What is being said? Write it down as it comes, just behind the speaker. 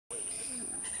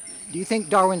Do you think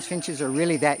Darwin's finches are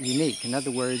really that unique? In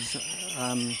other words,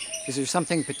 is there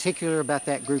something particular about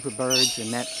that group of birds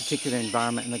in that particular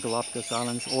environment in the Galapagos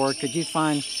Islands, or could you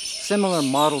find similar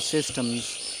model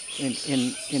systems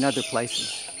in other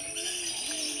places?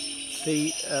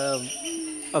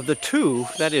 Of the two,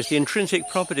 that is, the intrinsic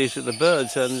properties of the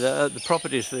birds and the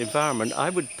properties of the environment, I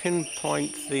would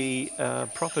pinpoint the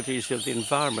properties of the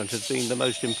environment as being the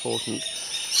most important.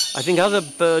 I think other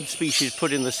bird species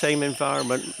put in the same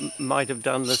environment might have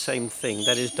done the same thing,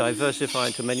 that is, diversify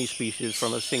into many species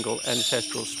from a single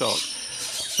ancestral stock.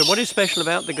 So what is special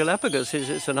about the Galapagos is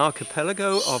it's an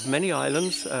archipelago of many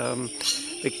islands.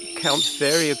 The counts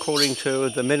vary according to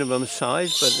the minimum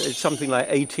size, but it's something like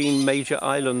 18 major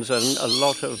islands and a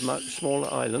lot of much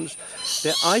smaller islands.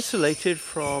 They're isolated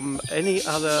from any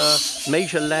other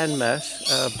major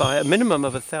landmass by a minimum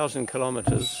of 1,000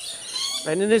 kilometers.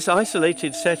 And in this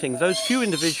isolated setting, those few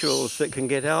individuals that can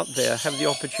get out there have the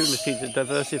opportunity to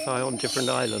diversify on different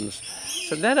islands.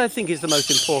 So that, I think, is the most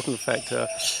important factor.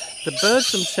 The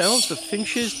birds themselves, the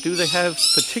finches, do they have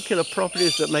particular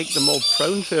properties that make them more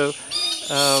prone to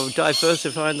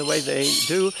diversify in the way they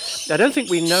do? I don't think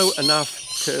we know enough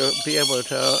to be able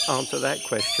to answer that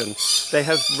question. They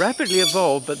have rapidly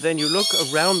evolved, but then you look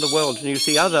around the world and you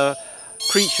see other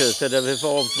creatures that have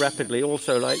evolved rapidly,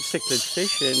 also like cichlid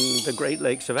fish in the Great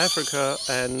Lakes of Africa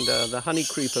and the honey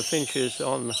creeper finches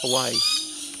on Hawaii.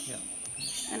 Yeah.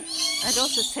 And I'd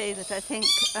also say that I think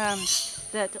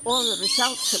that all the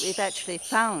results that we've actually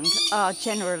found are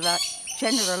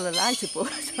generalizable.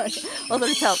 All the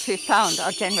results we've found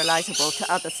are generalizable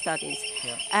to other studies.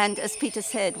 Yeah. And as Peter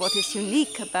said, what is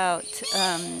unique about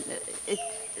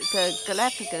the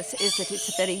Galapagos is that it's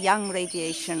a very young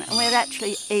radiation, and we're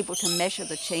actually able to measure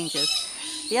the changes.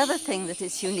 The other thing that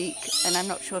is unique, and I'm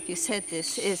not sure if you said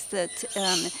this, is that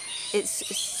it's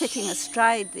sitting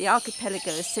astride, the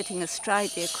archipelago is sitting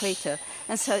astride the equator,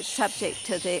 and so it's subject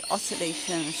to the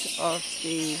oscillations of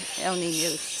the El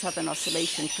Niño Southern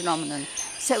Oscillation phenomenon.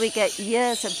 So we get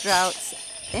years of droughts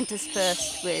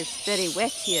interspersed with very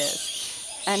wet years.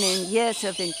 And in years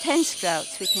of intense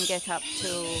droughts, we can get up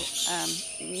to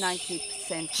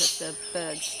 90% of the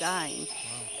birds dying.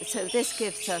 Wow. So this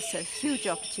gives us a huge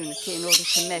opportunity in order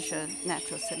to measure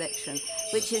natural selection,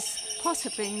 which is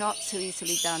possibly not so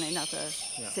easily done in other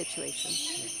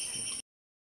situations. Yeah.